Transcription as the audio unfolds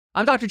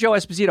I'm Dr. Joe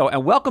Esposito,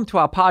 and welcome to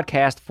our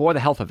podcast, For the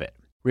Health of It.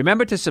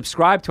 Remember to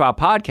subscribe to our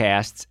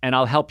podcasts, and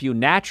I'll help you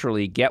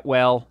naturally get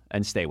well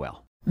and stay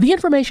well. The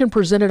information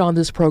presented on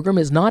this program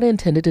is not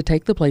intended to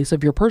take the place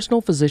of your personal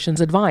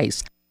physician's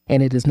advice,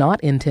 and it is not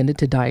intended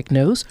to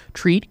diagnose,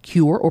 treat,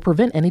 cure, or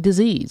prevent any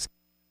disease.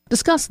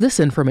 Discuss this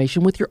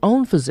information with your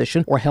own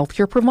physician or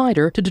healthcare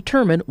provider to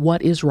determine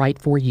what is right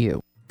for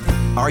you.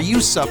 Are you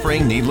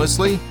suffering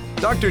needlessly?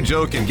 Dr.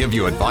 Joe can give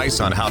you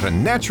advice on how to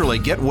naturally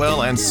get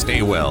well and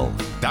stay well.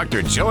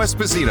 Dr. Joe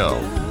Esposito.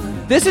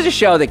 This is a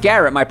show that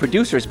Garrett, my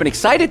producer, has been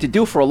excited to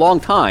do for a long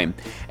time,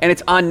 and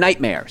it's on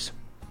nightmares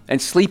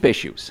and sleep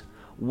issues.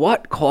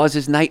 What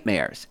causes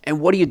nightmares, and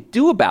what do you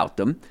do about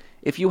them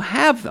if you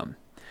have them?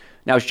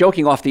 Now, I was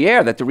joking off the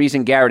air that the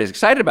reason Garrett is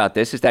excited about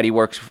this is that he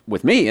works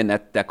with me, and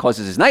that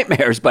causes his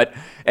nightmares, but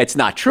it's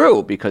not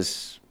true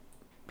because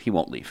he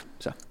won't leave.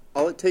 So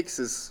all it takes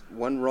is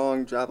one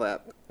wrong job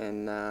app,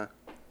 and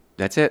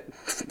that's it.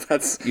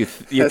 That's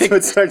think,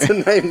 what starts a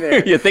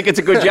nightmare. You think it's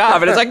a good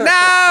job, and it's like,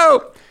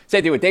 no!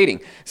 Same thing with dating.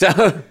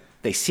 So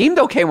they seemed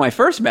okay when I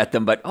first met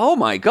them, but oh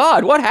my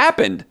God, what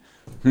happened?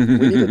 We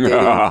need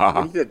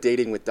a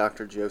dating with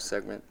Dr. Joe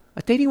segment.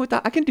 A dating with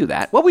I can do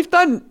that. Well, we've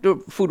done the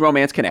Food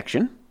Romance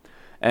Connection,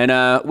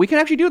 and we can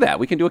actually do that.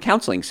 We can do a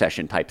counseling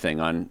session type thing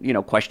on,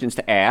 questions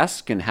to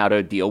ask and how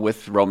to deal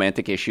with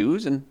romantic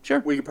issues, and sure.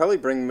 We could probably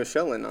bring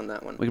Michelle in on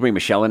that one. We can bring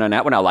Michelle in on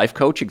that one, our life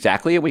coach,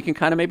 exactly, and we can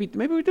kind of maybe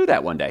we do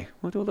that one day.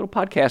 We'll do a little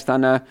podcast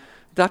on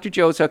Dr.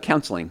 Joe's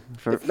counseling.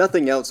 If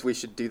nothing else, we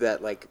should do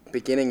that like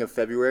beginning of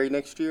February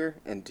next year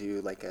and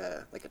do like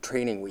a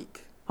training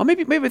week. Oh,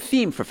 maybe a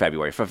theme for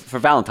February, for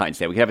Valentine's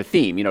Day. We could have a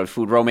theme,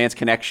 Food Romance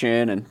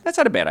Connection, and that's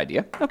not a bad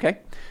idea. Okay,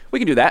 we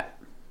can do that.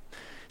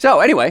 So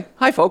anyway,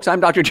 hi folks, I'm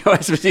Dr. Joe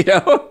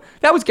Esposito.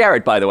 That was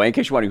Garrett, by the way, in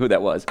case you're wondering who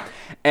that was.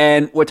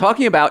 And we're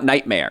talking about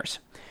nightmares.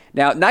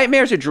 Now,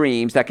 nightmares are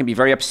dreams that can be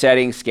very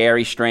upsetting,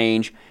 scary,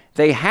 strange.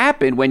 They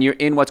happen when you're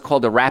in what's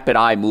called the rapid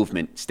eye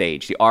movement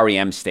stage, the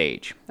REM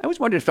stage. I always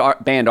wondered if the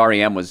band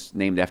REM was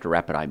named after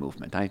rapid eye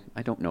movement. I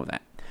don't know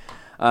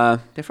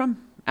that. They're from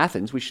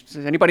Athens.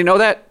 Does anybody know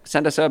that?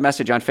 Send us a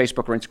message on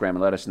Facebook or Instagram and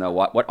let us know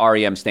what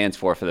REM stands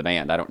for the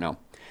band. I don't know.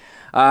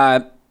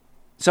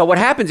 So what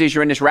happens is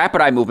you're in this rapid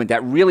eye movement,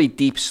 that really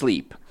deep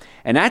sleep.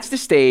 And that's the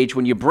stage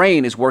when your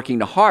brain is working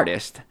the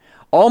hardest,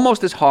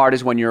 almost as hard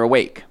as when you're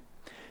awake.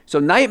 So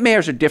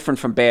nightmares are different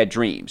from bad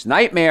dreams.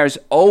 Nightmares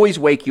always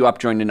wake you up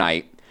during the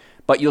night,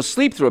 but you'll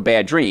sleep through a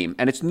bad dream.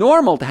 And it's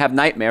normal to have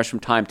nightmares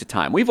from time to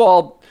time. We've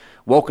all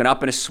woken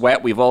up in a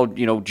sweat. We've all,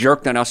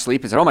 jerked on our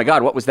sleep and said, oh my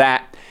God, what was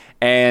that?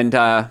 And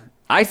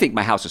I think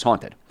my house is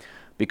haunted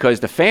because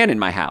the fan in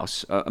my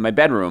house, in my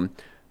bedroom,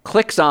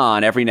 clicks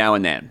on every now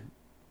and then.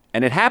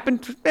 And it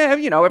happened,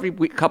 every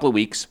couple of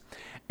weeks.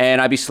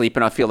 And I'd be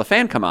sleeping, I'd feel the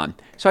fan come on.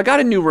 So I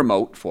got a new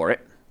remote for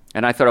it.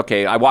 And I thought,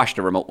 okay, I washed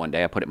the remote one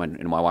day. I put it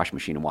in my washing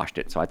machine and washed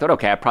it. So I thought,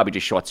 okay, I probably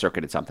just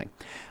short-circuited something.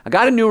 I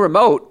got a new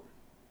remote,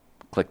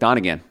 clicked on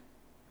again.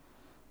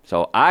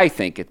 So I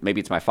think maybe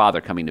it's my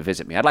father coming to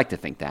visit me. I'd like to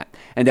think that.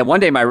 And then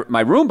one day my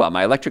Roomba,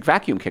 my electric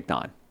vacuum kicked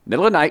on.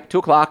 Middle of the night, 2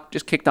 o'clock,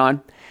 just kicked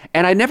on.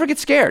 And I never get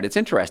scared. It's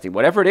interesting.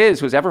 Whatever it is,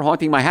 who's ever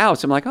haunting my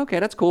house, I'm like, okay,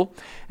 that's cool.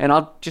 And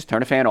I'll just turn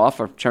the fan off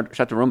or shut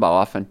the Roomba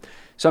off. And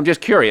so I'm just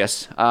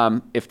curious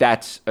if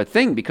that's a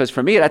thing, because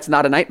for me, that's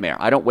not a nightmare.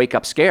 I don't wake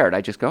up scared.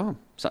 I just go, oh,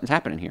 something's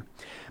happening here.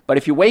 But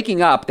if you're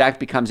waking up, that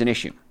becomes an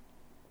issue.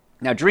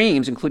 Now,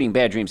 dreams, including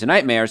bad dreams and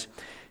nightmares,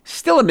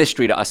 still a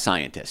mystery to us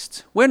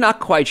scientists. We're not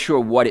quite sure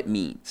what it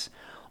means.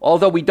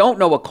 Although we don't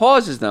know what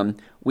causes them,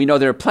 we know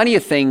there are plenty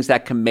of things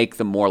that can make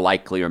them more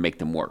likely or make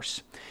them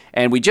worse.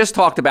 And we just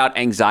talked about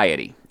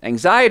anxiety.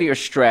 Anxiety or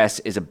stress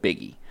is a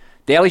biggie.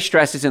 Daily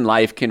stresses in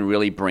life can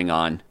really bring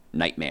on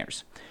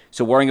nightmares.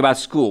 So worrying about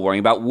school,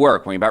 worrying about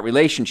work, worrying about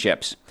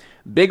relationships,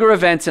 bigger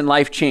events in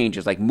life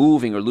changes like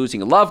moving or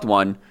losing a loved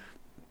one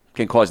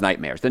can cause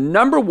nightmares. The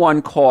number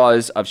one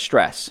cause of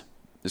stress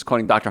is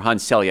quoting Dr.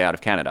 Hans Selye out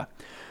of Canada.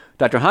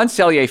 Dr. Hans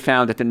Selye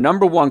found that the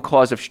number one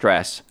cause of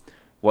stress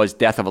was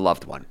death of a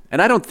loved one.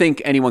 And I don't think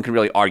anyone can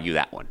really argue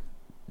that one.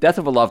 Death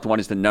of a loved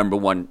one is the number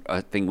one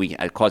thing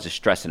causes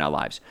stress in our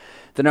lives.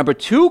 The number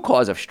two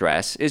cause of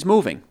stress is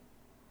moving.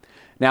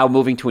 Now,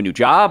 moving to a new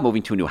job,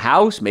 moving to a new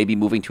house, maybe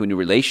moving to a new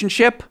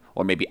relationship,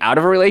 or maybe out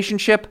of a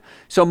relationship.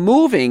 So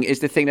moving is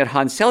the thing that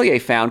Hans Selye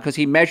found because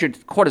he measured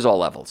cortisol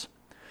levels.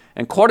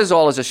 And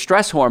cortisol is a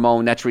stress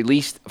hormone that's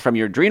released from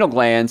your adrenal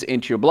glands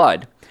into your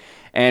blood.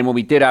 And when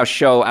we did our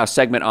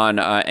segment on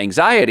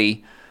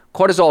anxiety,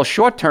 cortisol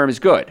short-term is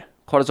good.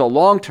 Cortisol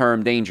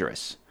long-term,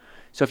 dangerous.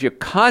 So if you're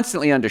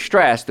constantly under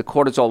stress, the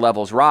cortisol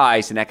levels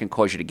rise, and that can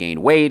cause you to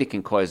gain weight. It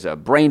can cause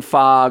brain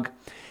fog.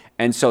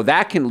 And so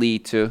that can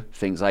lead to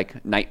things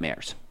like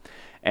nightmares.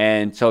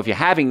 And so if you're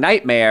having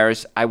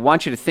nightmares, I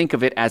want you to think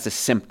of it as a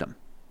symptom.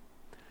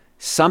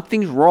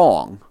 Something's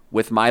wrong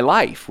with my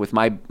life, with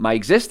my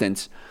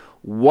existence.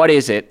 What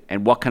is it,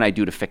 and what can I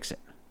do to fix it?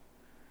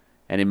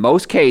 And in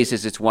most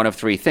cases, it's one of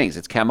three things.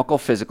 It's chemical,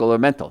 physical, or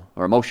mental,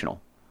 or emotional.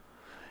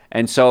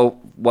 And so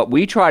what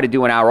we try to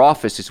do in our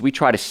office is we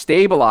try to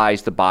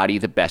stabilize the body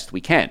the best we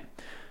can.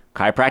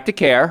 Chiropractic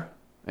care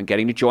and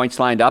getting the joints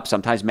lined up.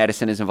 Sometimes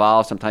medicine is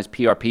involved, sometimes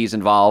PRP is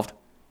involved.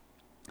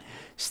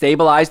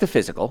 Stabilize the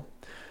physical,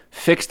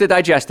 fix the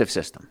digestive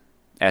system.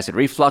 Acid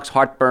reflux,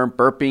 heartburn,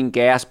 burping,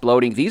 gas,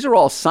 bloating, these are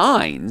all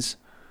signs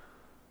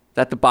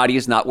that the body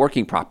is not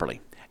working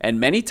properly. And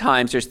many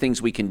times there's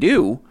things we can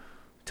do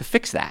to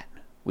fix that.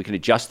 We can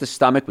adjust the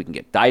stomach, we can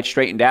get diet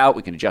straightened out,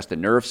 we can adjust the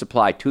nerve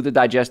supply to the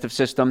digestive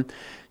system.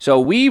 So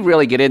we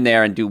really get in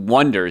there and do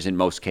wonders in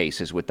most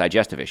cases with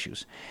digestive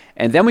issues.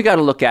 And then we got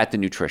to look at the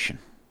nutrition.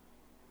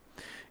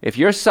 If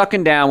you're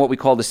sucking down what we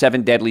call the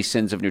 7 deadly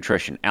sins of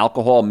nutrition,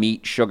 alcohol,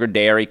 meat, sugar,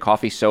 dairy,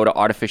 coffee, soda,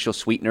 artificial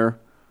sweetener,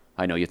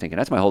 I know you're thinking,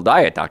 that's my whole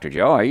diet, Dr.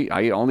 Joe.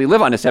 I only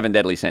live on the 7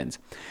 deadly sins.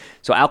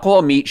 So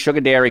alcohol, meat, sugar,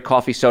 dairy,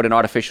 coffee, soda, and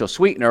artificial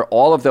sweetener,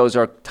 all of those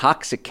are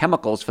toxic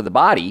chemicals for the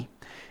body.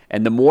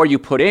 And the more you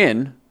put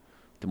in,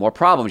 the more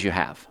problems you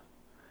have.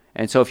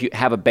 And so if you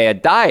have a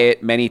bad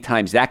diet, many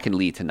times that can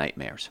lead to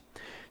nightmares.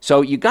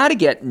 So you got to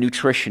get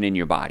nutrition in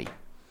your body.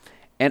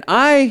 And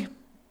I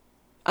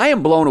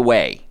am blown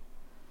away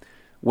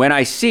when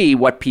I see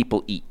what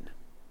people eat.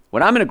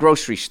 When I'm in a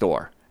grocery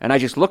store and I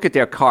just look at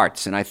their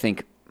carts and I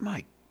think,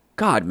 my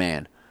God,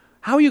 man,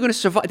 how are you going to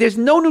survive? There's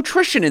no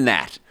nutrition in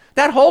that.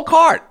 That whole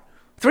cart,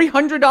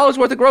 $300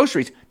 worth of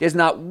groceries. There's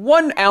not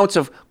 1 ounce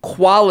of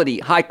quality,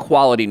 high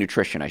quality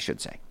nutrition, I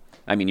should say.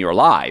 I mean, you're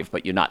alive,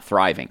 but you're not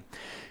thriving.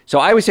 So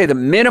I would say the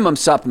minimum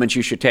supplements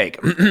you should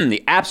take,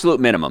 the absolute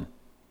minimum,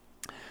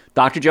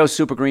 Dr. Joe's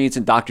Super Greens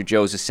and Dr.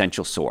 Joe's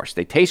Essential Source.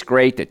 They taste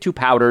great. They're 2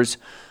 powders.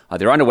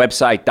 They're on the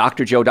website,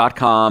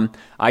 drjoe.com.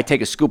 I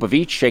take a scoop of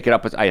each, shake it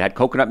up. I had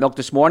coconut milk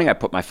this morning. I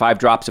put my 5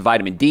 drops of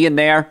vitamin D in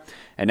there,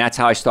 and that's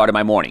how I started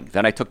my morning.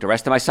 Then I took the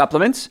rest of my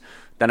supplements.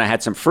 Then I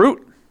had some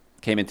fruit,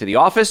 came into the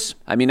office.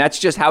 I mean, that's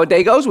just how a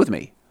day goes with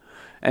me.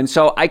 And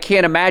so I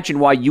can't imagine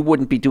why you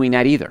wouldn't be doing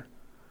that either.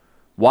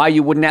 Why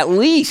you wouldn't at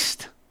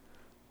least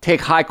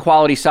take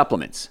high-quality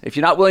supplements if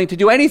you're not willing to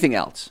do anything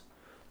else.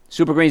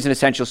 Super Greens and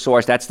Essential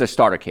Source, that's the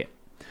starter kit.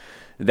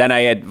 Then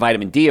I add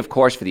vitamin D, of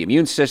course, for the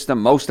immune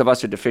system. Most of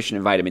us are deficient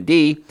in vitamin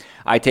D.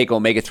 I take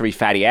omega-3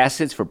 fatty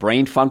acids for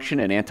brain function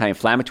and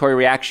anti-inflammatory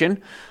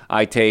reaction.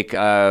 I take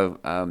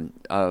vitamin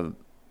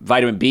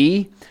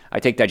B. I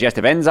take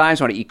digestive enzymes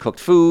when I eat cooked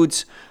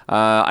foods.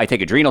 I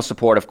take adrenal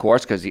support, of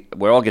course, because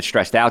we all get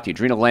stressed out. The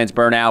adrenal glands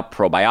burn out,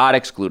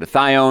 probiotics,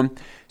 glutathione.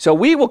 So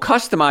we will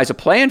customize a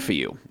plan for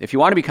you. If you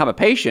want to become a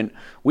patient,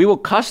 we will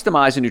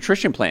customize a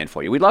nutrition plan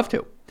for you. We'd love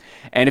to.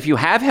 And if you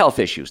have health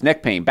issues,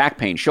 neck pain, back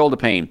pain, shoulder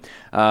pain,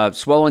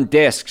 swollen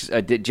discs,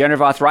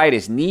 degenerative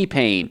arthritis, knee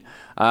pain,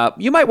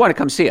 you might want to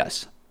come see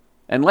us.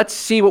 And let's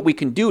see what we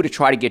can do to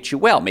try to get you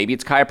well. Maybe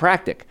it's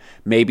chiropractic.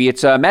 Maybe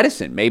it's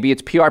medicine. Maybe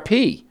it's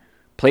PRP,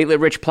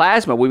 platelet-rich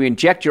plasma, where we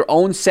inject your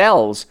own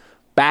cells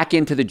back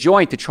into the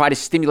joint to try to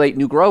stimulate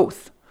new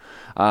growth.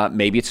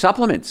 Maybe it's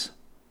supplements.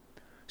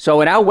 So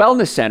in our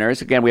wellness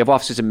centers, again, we have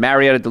offices in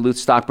Marietta, Duluth,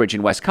 Stockbridge,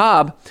 and West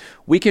Cobb.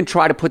 We can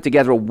try to put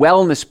together a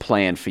wellness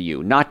plan for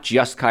you, not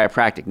just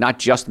chiropractic, not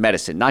just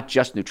medicine, not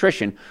just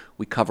nutrition.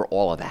 We cover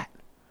all of that.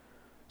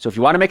 So if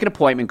you want to make an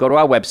appointment, go to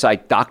our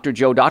website,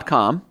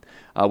 drjoe.com.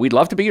 We'd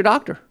love to be your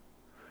doctor.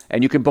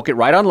 And you can book it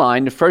right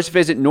online. The first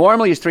visit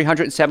normally is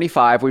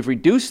 $375. We've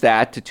reduced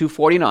that to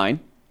 $249.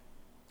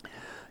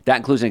 That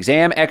includes an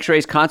exam,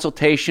 x-rays,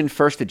 consultation,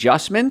 first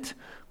adjustment,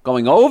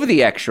 going over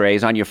the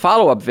x-rays on your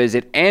follow-up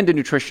visit, and a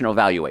nutritional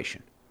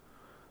evaluation.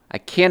 I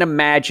can't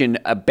imagine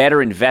a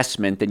better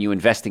investment than you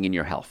investing in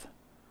your health.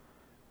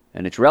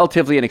 And it's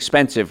relatively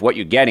inexpensive. What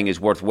you're getting is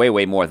worth way,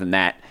 way more than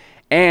that.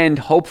 And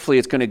hopefully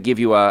it's going to give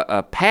you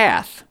a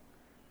path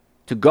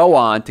to go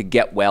on to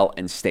get well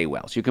and stay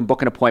well. So you can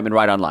book an appointment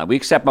right online. We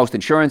accept most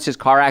insurances,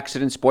 car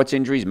accidents, sports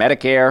injuries,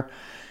 Medicare.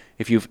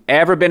 If you've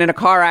ever been in a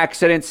car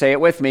accident, say it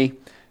with me.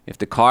 If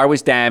the car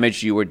was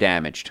damaged, you were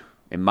damaged.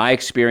 In my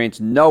experience,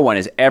 no one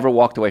has ever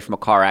walked away from a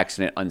car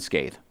accident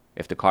unscathed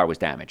if the car was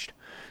damaged.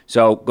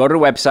 So go to the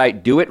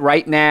website, do it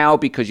right now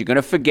because you're going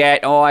to forget,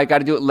 oh, I got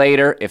to do it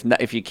later.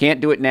 If you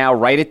can't do it now,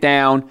 write it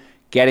down,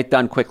 get it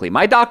done quickly.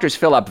 My doctors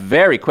fill up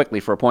very quickly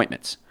for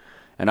appointments.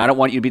 And I don't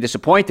want you to be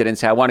disappointed and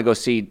say, I want to go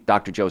see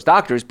Dr. Joe's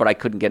doctors, but I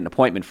couldn't get an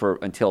appointment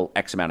until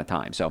X amount of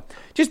time. So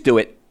just do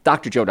it,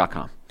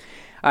 drjoe.com.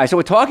 All right, so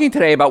we're talking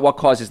today about what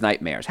causes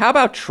nightmares. How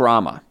about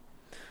trauma?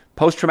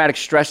 Post-traumatic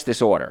stress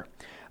disorder.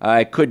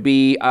 It could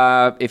be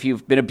if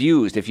you've been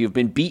abused, if you've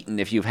been beaten,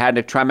 if you've had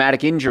a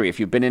traumatic injury, if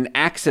you've been in an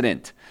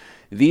accident.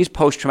 These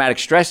post-traumatic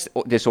stress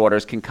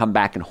disorders can come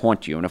back and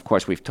haunt you. And of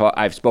course,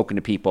 I've spoken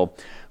to people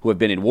who have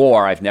been in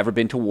war. I've never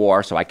been to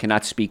war, so I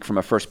cannot speak from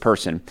a first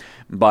person.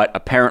 But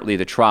apparently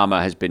the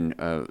trauma has been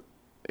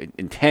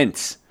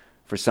intense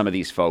for some of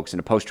these folks in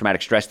a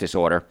post-traumatic stress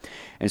disorder.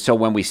 And so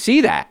when we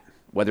see that,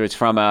 whether it's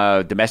from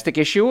a domestic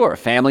issue or a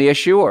family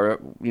issue or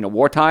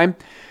wartime,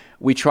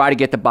 we try to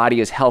get the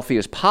body as healthy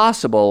as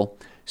possible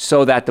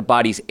so that the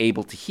body's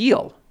able to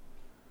heal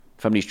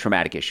from these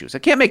traumatic issues. I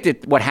can't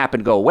make what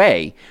happened go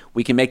away.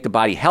 We can make the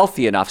body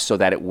healthy enough so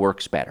that it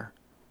works better.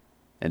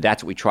 And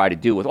that's what we try to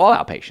do with all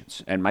our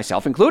patients, and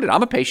myself included.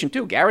 I'm a patient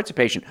too. Garrett's a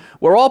patient.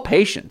 We're all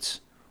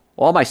patients.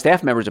 All my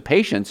staff members are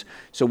patients,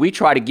 so we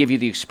try to give you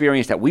the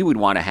experience that we would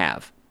want to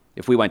have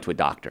if we went to a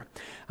doctor.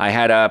 I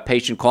had a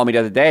patient call me the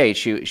other day.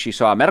 She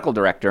saw a medical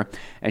director,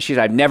 and she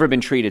said, I've never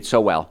been treated so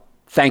well.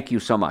 Thank you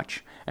so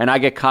much. And I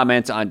get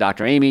comments on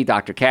Dr. Amy,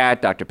 Dr.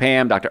 Kat, Dr.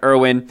 Pam, Dr.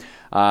 Irwin,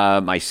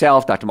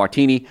 myself, Dr.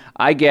 Martini.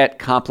 I get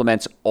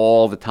compliments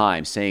all the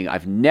time saying,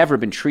 I've never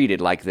been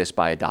treated like this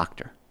by a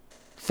doctor.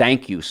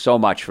 Thank you so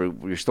much for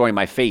restoring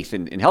my faith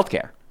in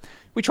healthcare.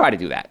 We try to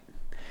do that.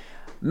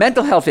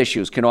 Mental health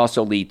issues can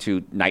also lead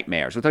to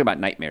nightmares. We're talking about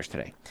nightmares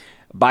today.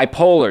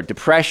 Bipolar,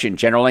 depression,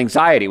 general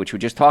anxiety, which we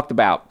just talked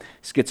about,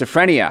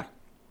 schizophrenia.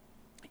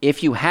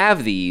 If you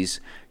have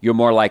these, you're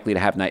more likely to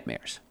have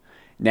nightmares.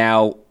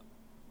 Now,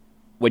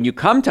 when you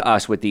come to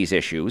us with these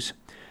issues,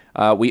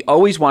 we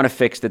always want to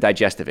fix the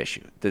digestive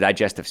issue, the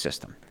digestive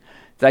system.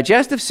 The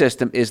digestive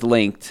system is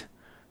linked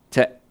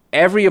to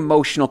every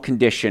emotional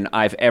condition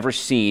I've ever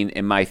seen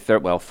in my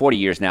 40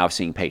 years now of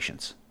seeing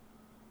patients.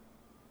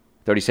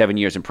 37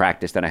 years in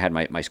practice, then I had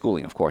my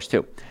schooling, of course,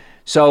 too.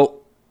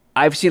 So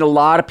I've seen a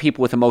lot of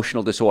people with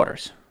emotional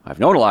disorders. I've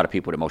known a lot of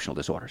people with emotional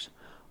disorders.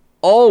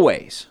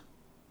 Always,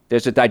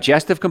 there's a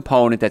digestive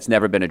component that's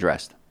never been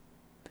addressed.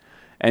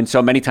 And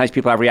so many times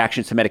people have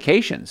reactions to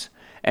medications.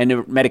 And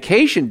the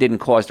medication didn't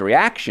cause the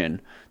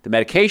reaction. The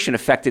medication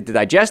affected the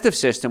digestive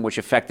system, which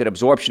affected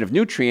absorption of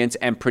nutrients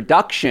and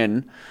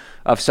production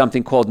of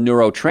something called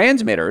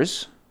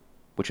neurotransmitters,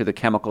 which are the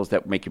chemicals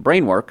that make your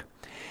brain work.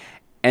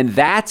 And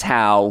that's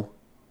how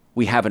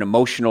we have an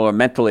emotional or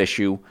mental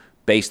issue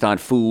based on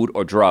food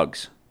or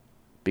drugs,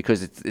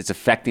 because it's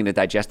affecting the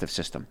digestive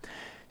system.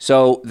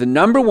 So the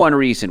number one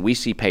reason we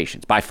see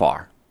patients, by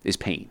far, is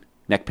pain.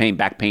 Neck pain,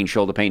 back pain,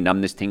 shoulder pain,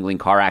 numbness, tingling,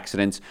 car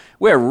accidents.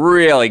 We're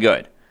really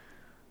good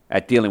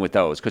at dealing with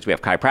those because we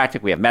have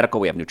chiropractic, we have medical,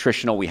 we have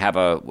nutritional, we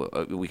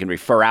can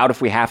refer out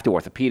if we have to,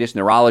 orthopedists,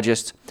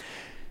 neurologists.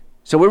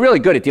 So we're really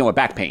good at dealing with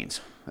back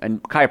pains.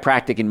 And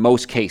chiropractic in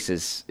most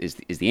cases is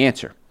the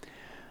answer.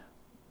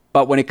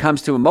 But when it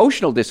comes to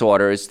emotional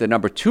disorders, the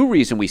number two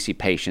reason we see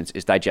patients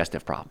is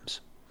digestive problems.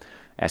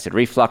 Acid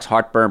reflux,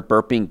 heartburn,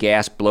 burping,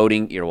 gas,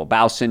 bloating, irritable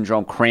bowel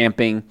syndrome,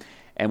 cramping.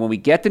 And when we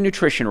get the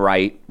nutrition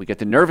right, we get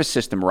the nervous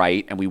system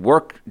right, and we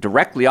work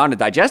directly on the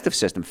digestive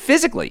system,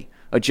 physically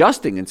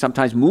adjusting and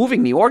sometimes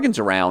moving the organs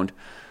around,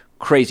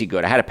 crazy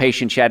good. I had a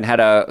patient, she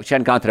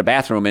hadn't gone to the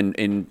bathroom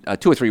in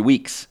 2 or 3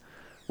 weeks,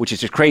 which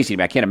is just crazy to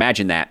me. I can't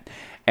imagine that.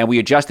 And we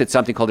adjusted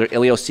something called her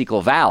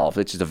ileocecal valve,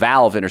 which is a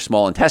valve in her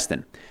small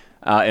intestine,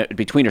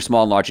 between her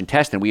small and large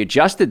intestine. We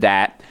adjusted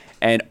that,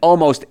 and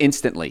almost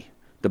instantly,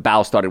 the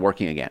bowel started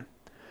working again.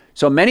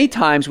 So many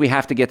times we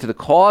have to get to the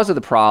cause of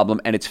the problem,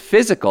 and it's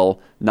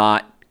physical,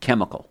 not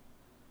chemical.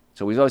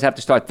 So we always have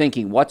to start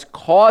thinking, what's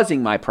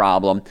causing my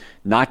problem,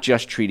 not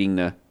just treating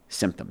the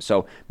symptoms.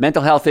 So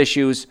mental health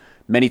issues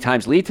many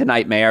times lead to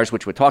nightmares,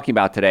 which we're talking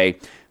about today.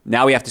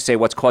 Now we have to say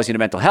what's causing the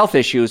mental health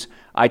issues.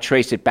 I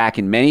trace it back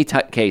in many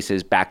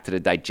cases back to the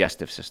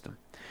digestive system.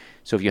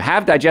 So if you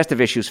have digestive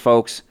issues,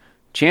 folks,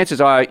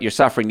 chances are you're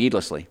suffering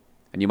needlessly,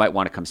 and you might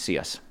want to come see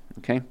us.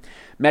 Okay?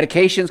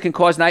 Medications can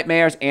cause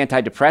nightmares,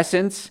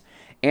 antidepressants,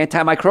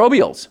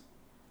 antimicrobials.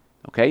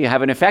 Okay, you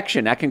have an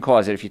infection, that can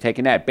cause it if you're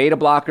taking that. Beta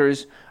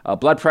blockers,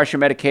 blood pressure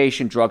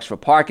medication, drugs for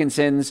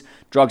Parkinson's,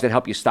 drugs that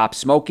help you stop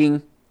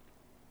smoking,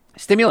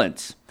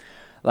 stimulants.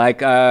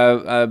 Like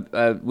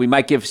we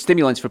might give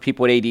stimulants for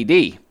people with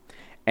ADD.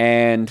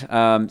 And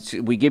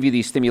so we give you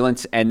these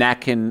stimulants, and that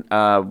can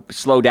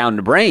slow down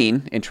the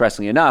brain,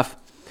 interestingly enough.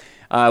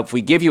 If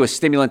we give you a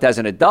stimulant as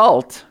an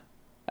adult,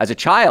 as a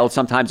child,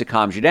 sometimes it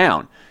calms you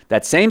down.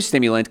 That same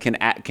stimulant can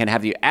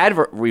have the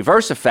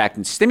reverse effect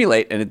and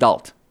stimulate an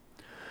adult.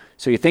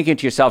 So you're thinking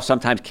to yourself,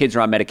 sometimes kids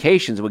are on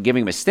medications, and we're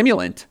giving them a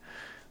stimulant.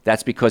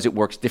 That's because it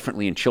works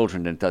differently in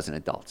children than it does in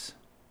adults.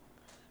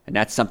 And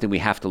that's something we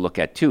have to look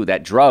at too,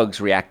 that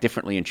drugs react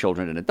differently in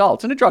children and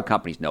adults. And the drug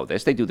companies know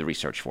this. They do the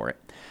research for it.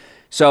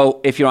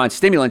 So if you're on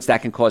stimulants,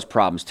 that can cause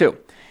problems too.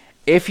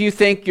 If you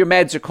think your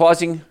meds are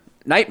causing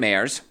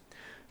nightmares,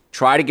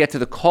 try to get to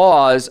the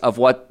cause of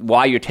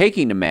why you're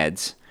taking the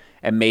meds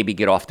and maybe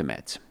get off the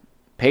meds.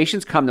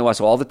 Patients come to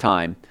us all the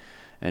time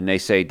and they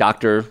say,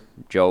 Dr.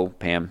 Joe,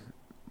 Pam,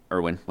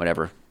 Irwin,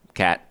 whatever,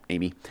 Kat,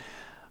 Amy,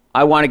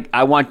 I want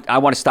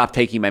to stop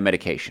taking my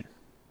medication.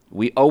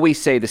 We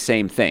always say the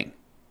same thing.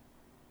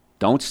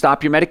 Don't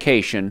stop your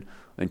medication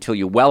until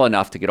you're well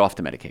enough to get off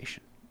the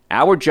medication.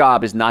 Our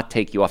job is not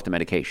take you off the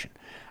medication.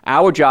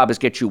 Our job is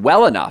get you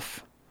well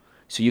enough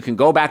so you can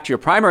go back to your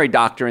primary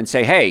doctor and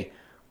say, hey,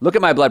 look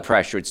at my blood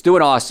pressure. It's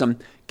doing awesome.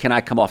 Can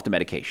I come off the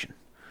medication?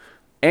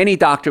 Any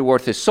doctor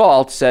worth his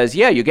salt says,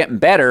 yeah, you're getting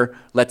better.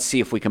 Let's see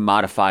if we can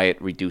modify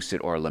it, reduce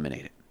it, or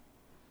eliminate it.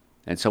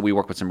 And so we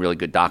work with some really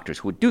good doctors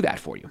who would do that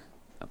for you.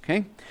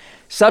 Okay?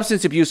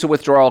 Substance abuse or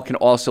withdrawal can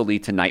also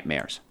lead to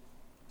nightmares.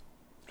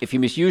 If you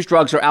misuse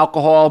drugs or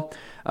alcohol,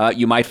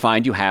 you might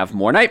find you have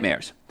more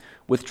nightmares.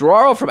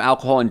 Withdrawal from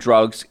alcohol and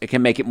drugs, it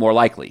can make it more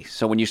likely.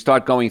 So when you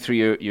start going through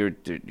your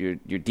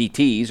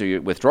DTs or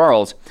your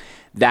withdrawals,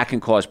 that can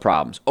cause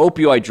problems.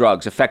 Opioid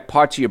drugs affect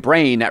parts of your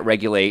brain that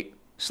regulate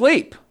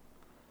sleep.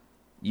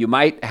 You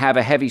might have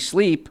a heavy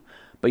sleep,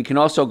 but you can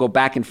also go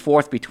back and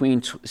forth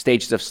between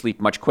stages of sleep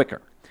much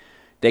quicker.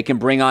 They can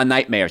bring on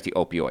nightmares, the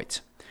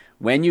opioids.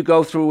 When you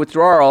go through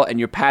withdrawal and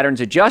your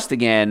patterns adjust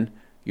again,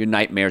 your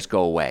nightmares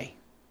go away.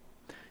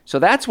 So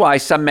that's why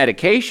some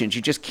medications,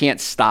 you just can't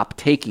stop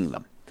taking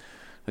them.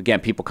 Again,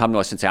 people come to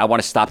us and say, I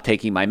want to stop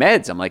taking my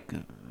meds. I'm like, I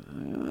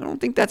don't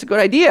think that's a good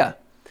idea.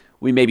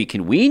 We maybe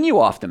can wean you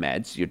off the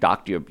meds. Your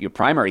doctor, your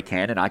primary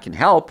can, and I can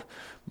help.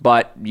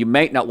 But you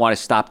may not want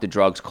to stop the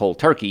drugs cold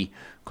turkey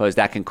because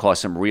that can cause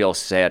some real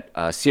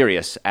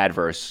serious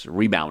adverse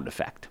rebound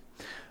effect.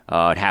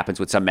 It happens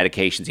with some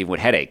medications, even with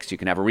headaches. You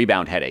can have a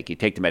rebound headache. You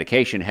take the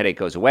medication, headache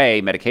goes away,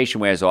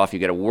 medication wears off, you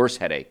get a worse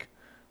headache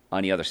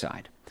on the other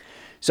side.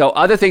 So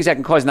other things that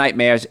can cause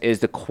nightmares is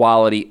the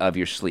quality of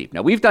your sleep.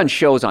 Now, we've done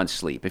shows on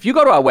sleep. If you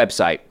go to our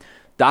website,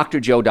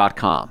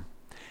 drjoe.com,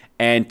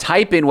 and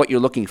type in what you're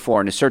looking for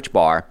in the search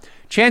bar,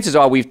 chances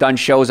are we've done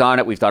shows on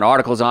it, we've done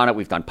articles on it,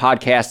 we've done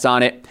podcasts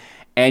on it,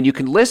 and you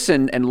can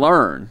listen and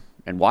learn,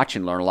 and watch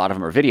and learn. A lot of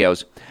them are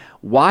videos.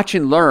 Watch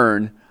and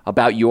learn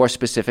about your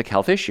specific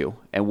health issue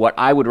and what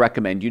I would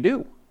recommend you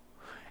do.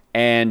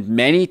 And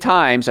many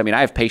times, I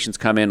have patients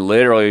come in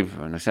literally,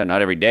 and I said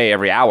not every day,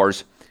 every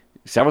hours,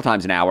 several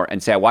times an hour,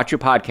 and say, I watch your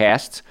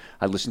podcasts,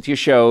 I listen to your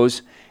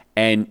shows,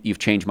 and you've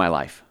changed my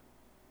life.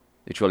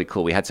 It's really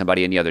cool. We had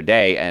somebody in the other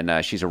day,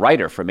 and she's a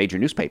writer for a major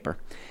newspaper,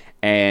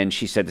 and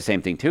she said the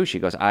same thing too. She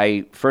goes,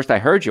 first I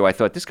heard you, I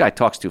thought, this guy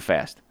talks too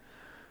fast.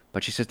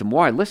 But she says, the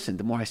more I listened,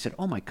 the more I said,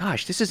 oh my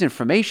gosh, this is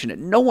information that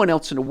no one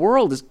else in the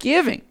world is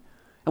giving.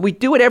 And we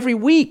do it every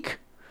week.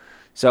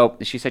 So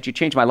she said, you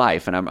changed my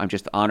life, and I'm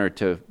just honored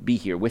to be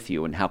here with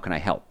you, and how can I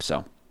help?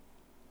 So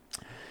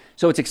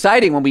it's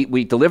exciting when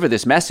we deliver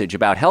this message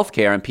about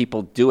healthcare and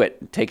people do it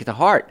and take it to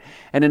heart.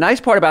 And the nice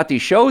part about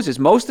these shows is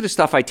most of the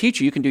stuff I teach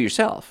you can do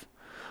yourself.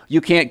 You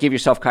can't give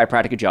yourself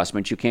chiropractic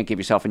adjustments. You can't give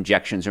yourself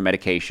injections or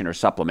medication or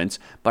supplements,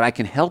 but I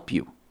can help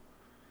you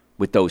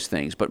with those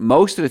things. But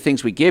most of the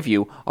things we give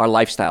you are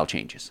lifestyle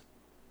changes.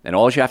 And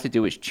all you have to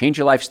do is change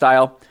your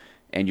lifestyle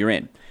and you're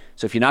in.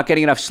 So if you're not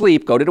getting enough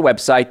sleep, go to the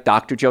website,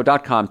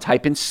 drjoe.com,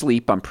 type in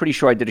sleep. I'm pretty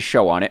sure I did a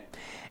show on it.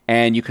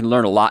 And you can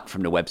learn a lot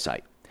from the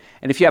website.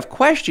 And if you have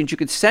questions, you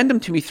can send them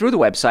to me through the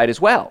website as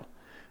well.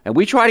 And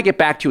we try to get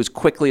back to you as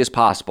quickly as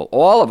possible.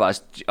 All of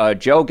us,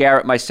 Joe,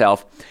 Garrett,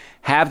 myself,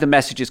 have the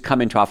messages come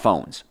into our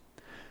phones.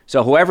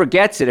 So whoever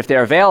gets it, if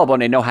they're available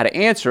and they know how to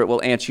answer it,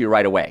 will answer you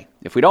right away.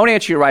 If we don't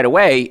answer you right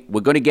away,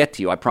 we're going to get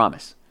to you, I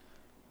promise.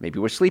 Maybe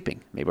we're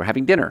sleeping. Maybe we're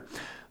having dinner.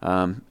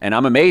 And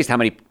I'm amazed how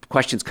many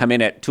questions come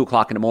in at 2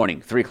 o'clock in the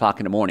morning, 3 o'clock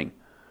in the morning.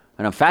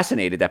 And I'm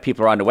fascinated that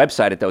people are on the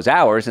website at those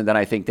hours, and then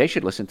I think they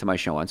should listen to my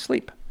show on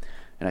sleep.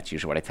 And that's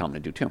usually what I tell them to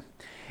do too.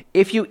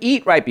 If you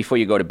eat right before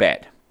you go to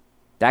bed,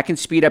 that can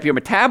speed up your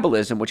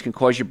metabolism, which can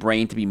cause your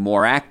brain to be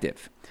more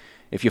active.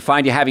 If you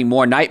find you're having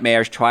more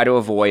nightmares, try to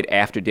avoid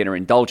after-dinner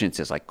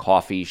indulgences like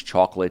coffees,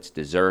 chocolates,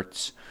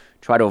 desserts.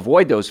 Try to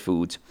avoid those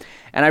foods.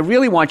 And I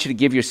really want you to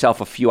give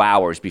yourself a few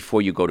hours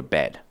before you go to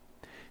bed.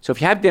 So if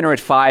you have dinner at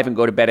 5 and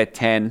go to bed at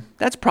 10,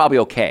 that's probably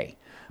okay.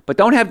 But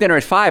don't have dinner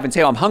at 5 and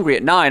say, oh, I'm hungry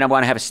at 9, I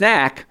want to have a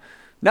snack.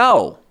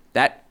 No,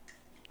 that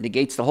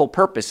negates the whole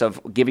purpose of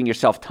giving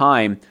yourself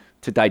time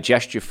to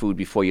digest your food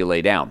before you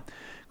lay down.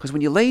 Because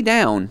when you lay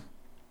down,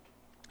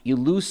 you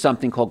lose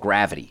something called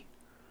gravity.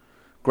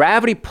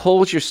 Gravity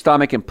pulls your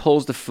stomach and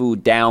pulls the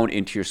food down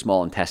into your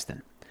small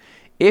intestine.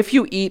 If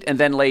you eat and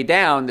then lay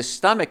down, the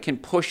stomach can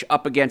push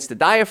up against the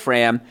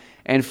diaphragm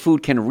and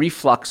food can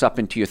reflux up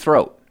into your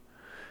throat.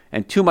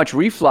 And too much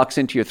reflux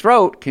into your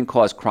throat can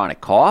cause chronic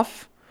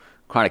cough,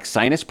 chronic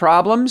sinus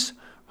problems,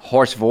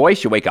 hoarse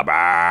voice. You wake up,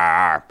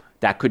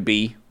 that could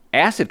be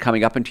acid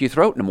coming up into your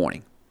throat in the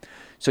morning.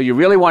 So you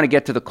really want to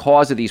get to the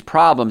cause of these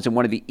problems, and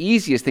one of the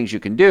easiest things you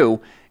can do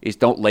is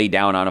don't lay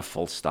down on a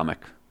full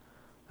stomach.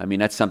 I mean,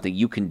 that's something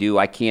you can do.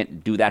 I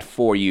can't do that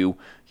for you.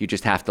 You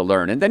just have to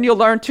learn. And then you'll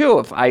learn too,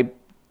 if I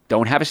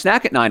don't have a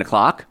snack at 9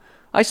 o'clock,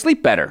 I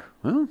sleep better.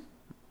 Well,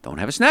 don't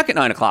have a snack at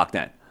 9 o'clock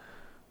then.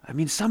 I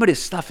mean, some of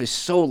this stuff is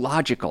so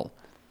logical.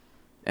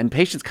 And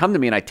patients come to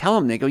me and I tell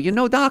them, they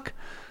go, doc,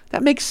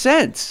 that makes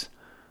sense.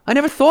 I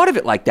never thought of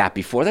it like that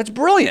before. That's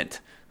brilliant.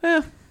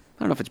 I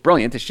don't know if it's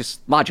brilliant. It's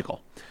just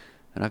logical.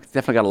 And I've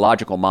definitely got a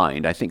logical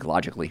mind. I think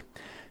logically.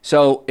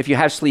 So if you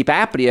have sleep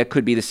apnea, it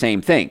could be the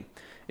same thing.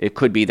 It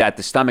could be that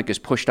the stomach is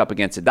pushed up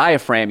against the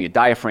diaphragm. Your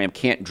diaphragm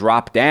can't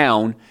drop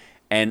down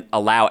and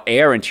allow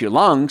air into your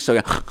lungs,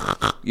 so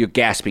you're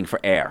gasping for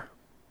air.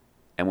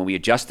 And when we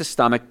adjust the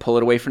stomach, pull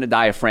it away from the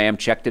diaphragm,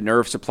 check the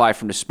nerve supply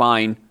from the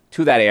spine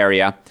to that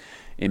area,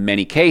 in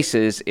many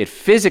cases, it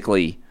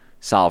physically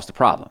solves the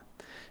problem.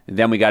 And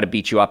then we got to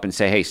beat you up and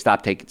say, hey,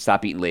 stop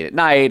eating late at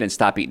night and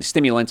stop eating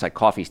stimulants like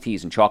coffees,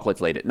 teas, and chocolates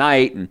late at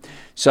night. And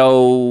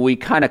so we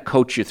kind of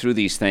coach you through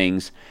these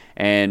things.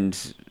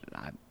 And,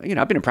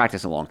 I've been in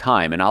practice a long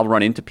time, and I'll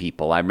run into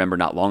people. I remember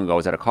not long ago, I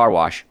was at a car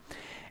wash,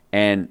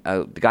 and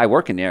the guy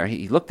working there,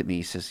 he looked at me,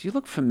 he says, you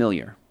look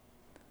familiar.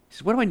 He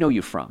said, where do I know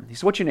you from? He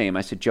said, what's your name?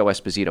 I said, Joe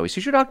Esposito. He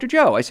says, you're Dr.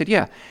 Joe. I said,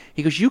 yeah.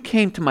 He goes, you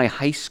came to my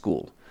high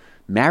school,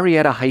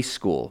 Marietta High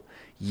School,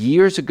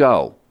 years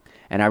ago.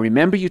 And I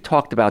remember you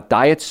talked about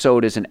diet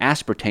sodas and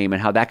aspartame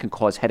and how that can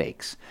cause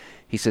headaches.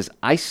 He says,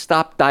 I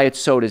stopped diet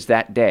sodas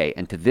that day,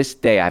 and to this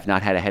day, I've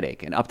not had a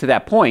headache. And up to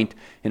that point,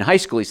 in high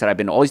school, he said, I've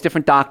been to all these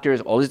different doctors,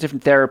 all these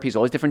different therapies,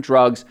 all these different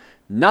drugs.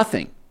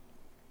 Nothing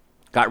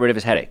got rid of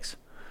his headaches.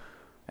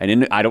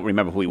 And I don't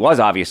remember who he was,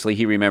 obviously.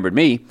 He remembered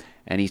me.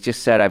 And he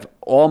just said,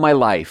 all my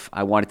life,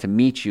 I wanted to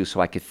meet you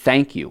so I could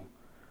thank you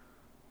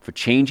for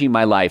changing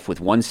my life with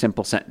one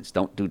simple sentence.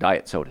 Don't do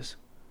diet sodas.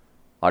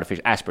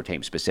 Artificial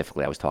aspartame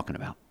specifically I was talking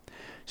about.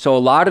 So a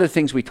lot of the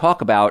things we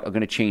talk about are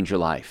going to change your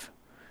life.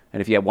 And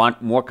if you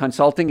want more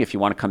consulting, if you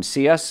want to come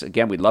see us,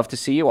 again, we'd love to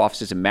see you.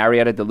 Offices in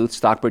Marietta, Duluth,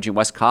 Stockbridge, and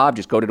West Cobb.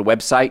 Just go to the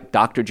website,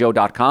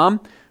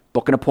 drjoe.com,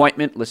 book an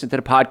appointment, listen to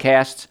the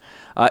podcasts.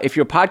 If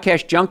you're a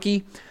podcast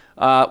junkie,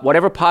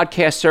 whatever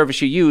podcast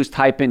service you use,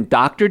 type in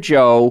Dr.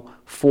 Joe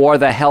for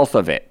the health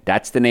of it.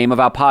 That's the name of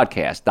our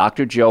podcast,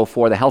 Dr. Joe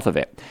for the health of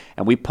it.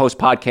 And we post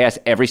podcasts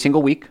every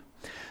single week.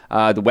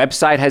 The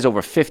website has over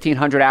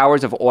 1,500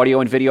 hours of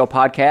audio and video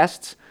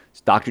podcasts. It's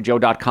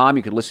drjoe.com.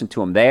 You can listen to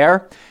them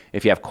there.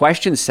 If you have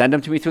questions, send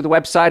them to me through the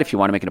website. If you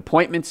want to make an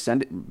appointment,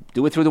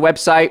 do it through the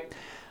website.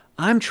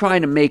 I'm trying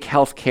to make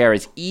healthcare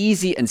as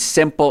easy and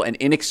simple and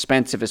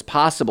inexpensive as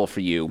possible for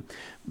you.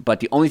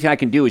 But the only thing I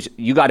can do is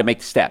you got to make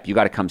the step. You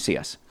got to come see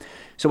us.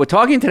 So we're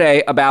talking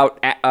today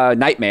about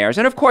nightmares.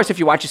 And of course, if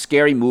you watch a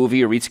scary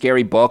movie or read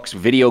scary books,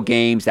 video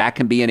games, that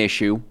can be an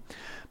issue.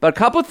 But a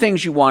couple of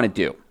things you want to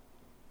do.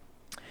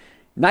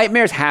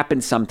 Nightmares happen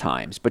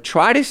sometimes, but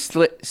try to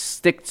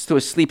stick to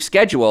a sleep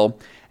schedule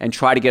and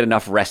try to get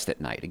enough rest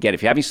at night. Again,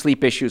 if you're having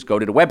sleep issues, go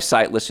to the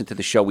website, listen to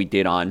the show we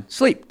did on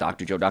sleep,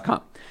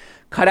 drjoe.com.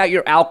 Cut out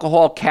your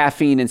alcohol,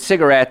 caffeine, and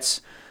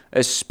cigarettes,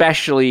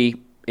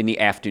 especially in the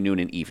afternoon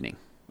and evening.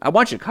 I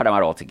want you to cut them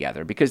out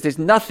altogether because there's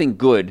nothing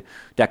good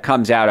that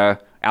comes out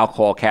of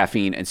alcohol,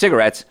 caffeine, and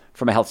cigarettes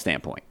from a health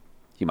standpoint.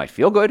 You might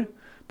feel good,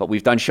 but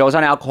we've done shows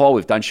on alcohol.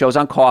 We've done shows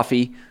on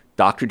coffee.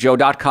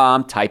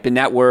 drjoe.com, type in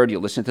that word.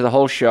 You'll listen to the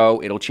whole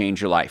show. It'll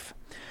change your life.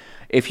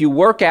 If you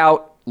work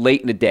out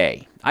late in the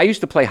day, I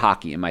used to play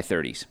hockey in my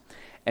 30s,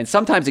 and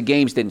sometimes the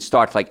games didn't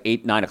start like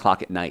 8, 9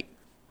 o'clock at night.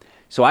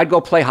 So I'd go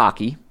play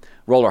hockey,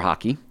 roller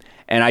hockey,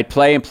 and I'd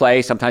play and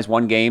play, sometimes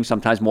one game,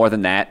 sometimes more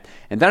than that.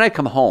 And then I'd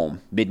come home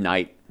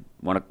midnight,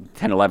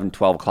 10, 11,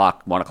 12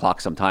 o'clock, 1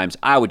 o'clock sometimes.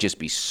 I would just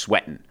be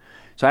sweating.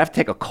 So I'd have to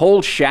take a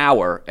cold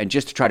shower and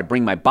just to try to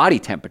bring my body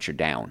temperature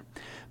down.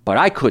 But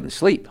I couldn't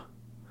sleep.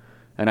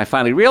 And I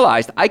finally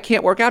realized I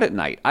can't work out at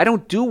night. I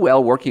don't do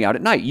well working out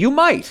at night. You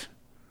might.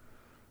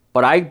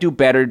 But I do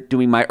better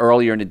doing my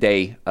earlier in the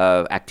day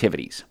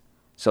activities.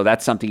 So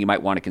that's something you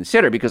might want to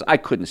consider because I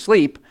couldn't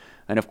sleep.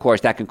 And of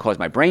course, that can cause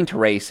my brain to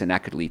race and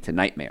that could lead to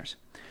nightmares.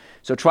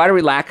 So try to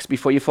relax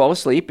before you fall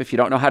asleep. If you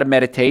don't know how to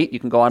meditate, you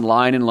can go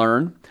online and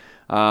learn.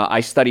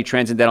 I studied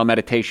transcendental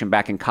meditation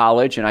back in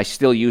college, and I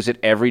still use it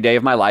every day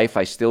of my life.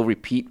 I still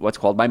repeat what's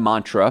called my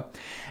mantra.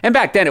 And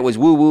back then it was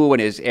woo-woo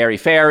and it was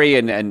airy-fairy,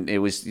 and it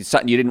was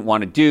something you didn't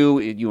want to do.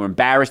 You were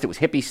embarrassed. It was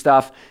hippie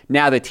stuff.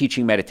 Now they're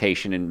teaching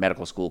meditation in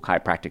medical school,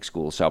 chiropractic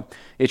school, so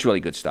it's really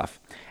good stuff.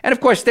 And of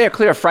course, stay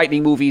clear of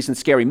frightening movies and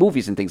scary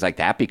movies and things like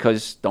that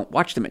because don't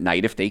watch them at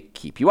night if they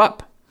keep you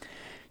up.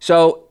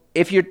 So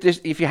if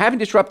you're having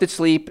disrupted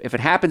sleep, if it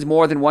happens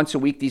more than once a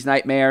week, these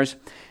nightmares,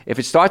 if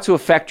it starts to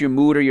affect your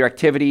mood or your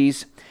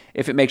activities,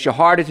 if it makes you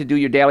harder to do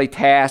your daily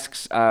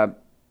tasks,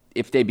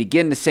 if they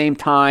begin the same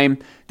time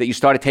that you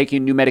started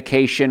taking new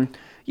medication,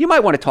 you might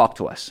want to talk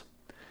to us.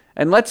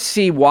 And let's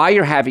see why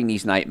you're having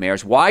these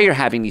nightmares, why you're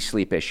having these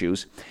sleep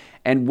issues,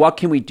 and what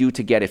can we do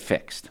to get it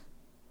fixed.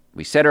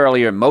 We said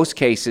earlier, in most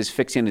cases,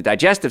 fixing the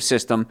digestive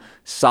system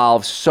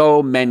solves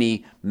so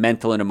many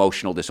mental and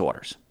emotional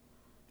disorders.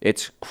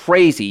 It's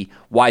crazy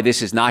why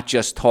this is not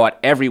just taught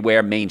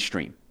everywhere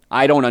mainstream.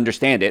 I don't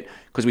understand it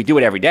because we do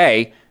it every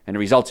day, and the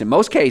results in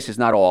most cases,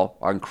 not all,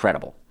 are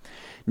incredible.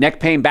 Neck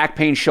pain, back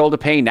pain, shoulder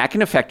pain, that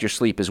can affect your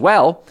sleep as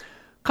well.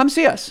 Come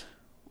see us.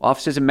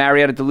 Offices in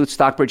Marietta, Duluth,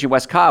 Stockbridge, and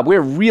West Cobb.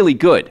 We're really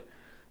good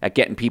at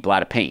getting people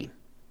out of pain.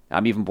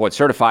 I'm even board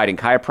certified in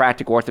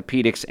chiropractic,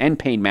 orthopedics, and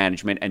pain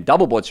management, and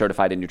double board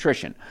certified in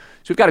nutrition.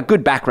 So we've got a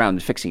good background in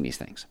fixing these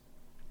things.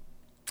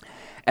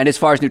 And as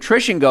far as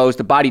nutrition goes,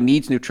 the body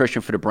needs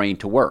nutrition for the brain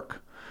to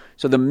work.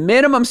 So the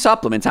minimum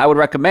supplements I would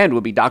recommend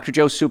would be Dr.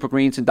 Joe's Super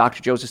Greens and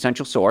Dr. Joe's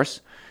Essential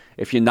Source.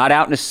 If you're not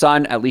out in the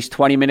sun at least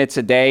 20 minutes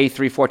a day,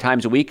 3-4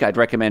 times a week, I'd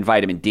recommend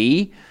vitamin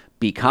D,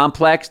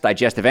 B-complex,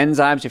 digestive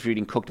enzymes if you're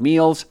eating cooked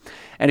meals.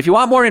 And if you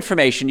want more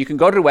information, you can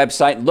go to the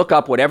website and look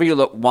up whatever you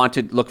want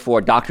to look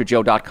for,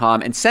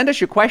 drjoe.com, and send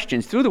us your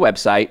questions through the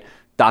website,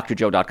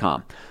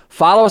 drjoe.com.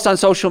 Follow us on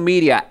social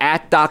media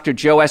at Dr.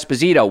 Joe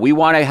Esposito. We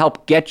want to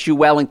help get you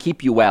well and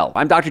keep you well.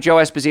 I'm Dr. Joe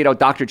Esposito,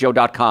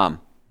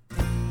 drjoe.com.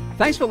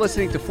 Thanks for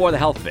listening to For the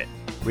Health of It.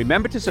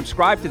 Remember to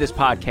subscribe to this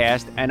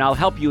podcast, and I'll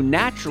help you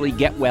naturally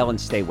get well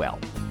and stay well.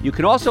 You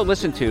can also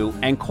listen to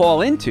and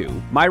call into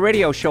my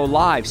radio show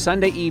live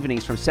Sunday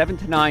evenings from 7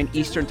 to 9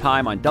 Eastern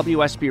Time on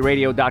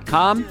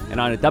WSBRadio.com and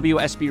on a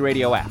WSB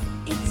Radio app.